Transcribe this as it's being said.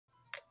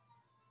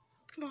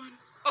Come on.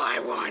 Oh, I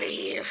want to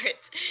hear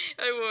it.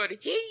 I want to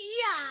hear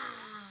ya.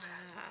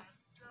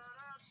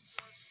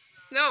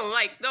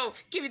 No,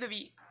 give me the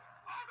beat.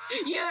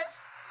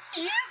 Yes.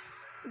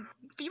 Yes.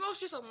 Females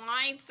just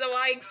aligned, so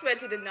I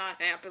expected it to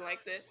not happen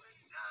like this.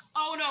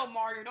 Oh no,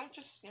 Mario, don't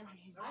just stare at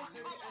me. I know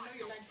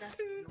you like that.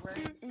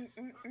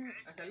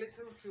 That's a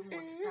little too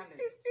much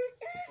talent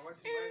for what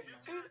you're wearing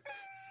now.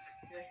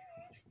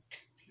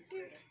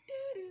 Yeah.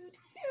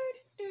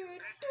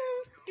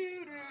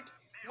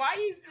 Why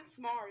is this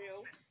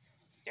Mario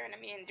staring at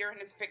me and during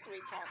this victory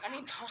count? I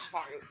mean, talk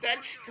Mario.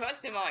 Then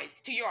customize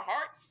to your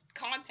heart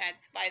content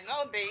by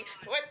loading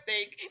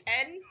Twitstick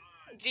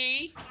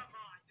NG.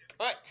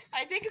 What?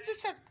 I think it's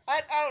just says,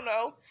 I don't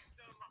know.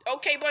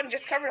 OK button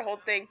just cover the whole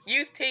thing.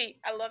 Use T.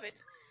 I love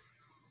it.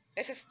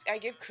 It's just, I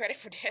give credit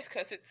for this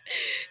because it's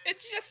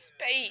just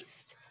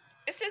spaced.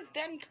 It says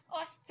then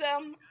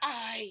custom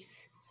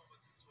eyes.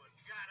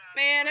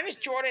 Man, that was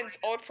Jordan's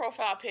old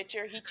profile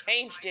picture. He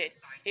changed it.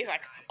 He's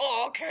like,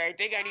 oh, okay, I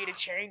think I need to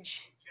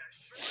change.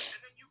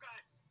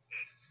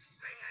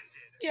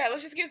 Yeah,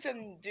 let's just give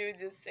some dude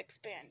this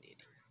expanded.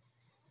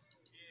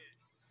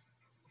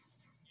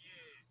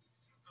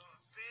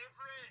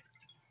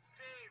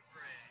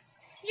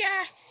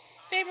 Yeah,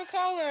 favorite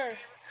color.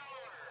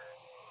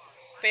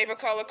 Favorite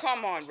color,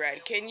 come on,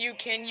 Red. Can you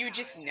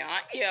just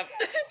not? Yep.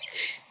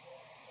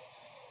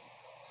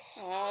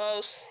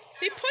 Oh,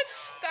 they put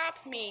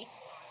stop me.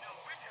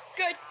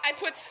 Good, I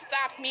put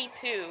stop me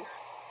too.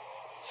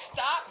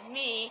 Stop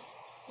me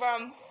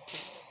from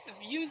the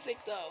music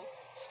though.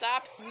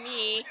 Stop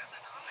me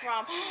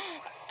from.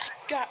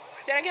 Did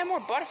I get more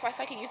butterflies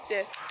so I can use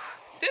this?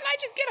 Didn't I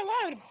just get a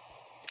lot of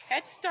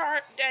head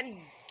start and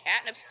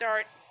catnip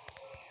start?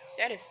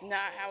 That is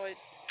not how it.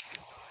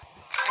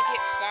 I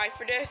get 5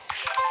 for this.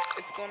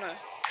 It's gonna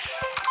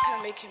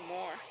make it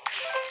more.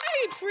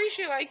 I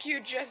appreciate like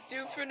you just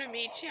do for the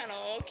me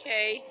channel.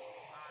 Okay.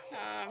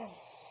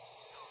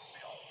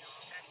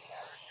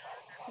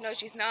 No,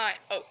 she's not.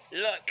 Oh,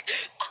 look.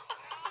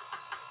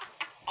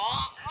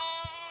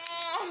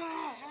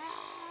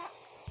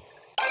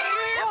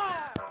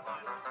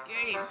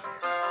 Game.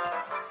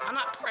 I'm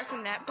not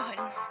pressing that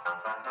button.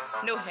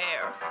 No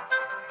hair.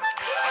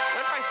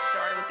 What if I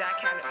started with that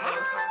kind of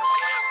move?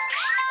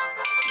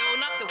 No,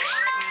 not the way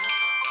right now.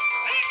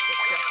 It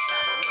just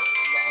lasts a little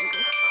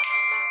longer.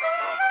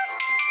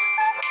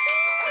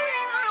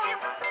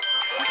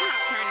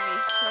 It's turning me.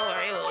 Don't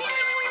worry, a little bit.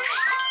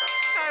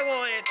 I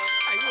want it.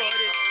 I want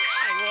it.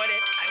 I want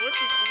it. I want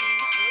this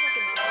thing. You look like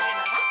an alien.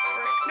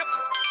 Nope.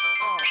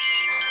 Oh,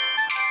 man.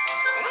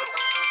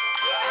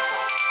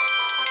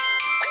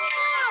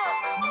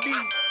 Me.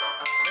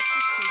 Let's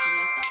just choose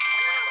me.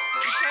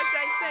 Because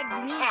I said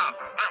me.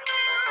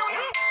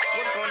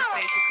 What bonus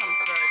stage should come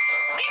first?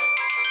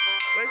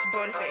 Which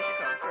bonus stage should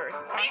come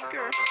first?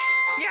 Oscar?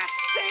 Yes,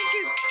 thank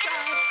you,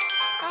 God.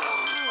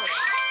 Oh,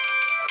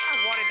 I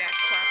wanted that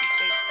crappy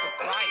stage for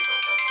life.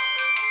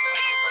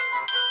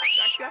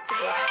 Do I feel like I have to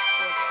go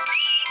again?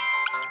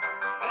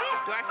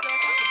 Do I feel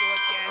like I have to go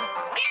again?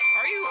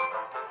 Are you?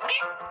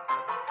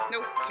 No,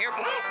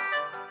 careful.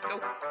 No.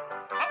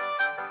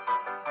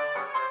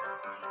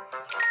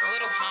 A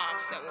little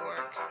hops that will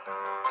work.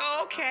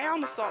 Oh, okay, I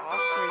almost saw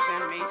Oscar's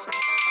animation.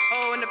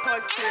 Oh, and the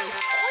pug too. I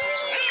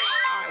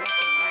want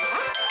the knife.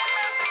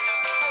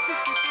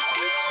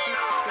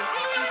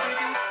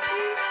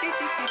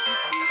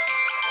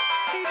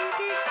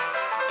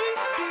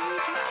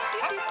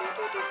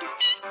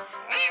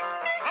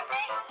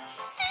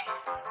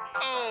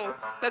 Oh,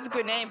 that's a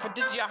good name for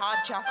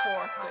Digihot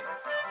 4. Good.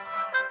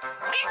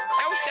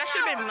 That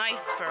should have been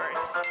nice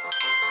first.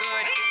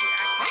 Good.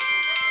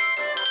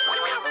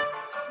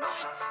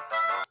 What?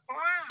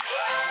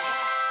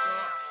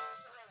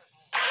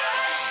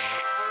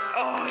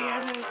 Oh, he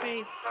has no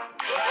face.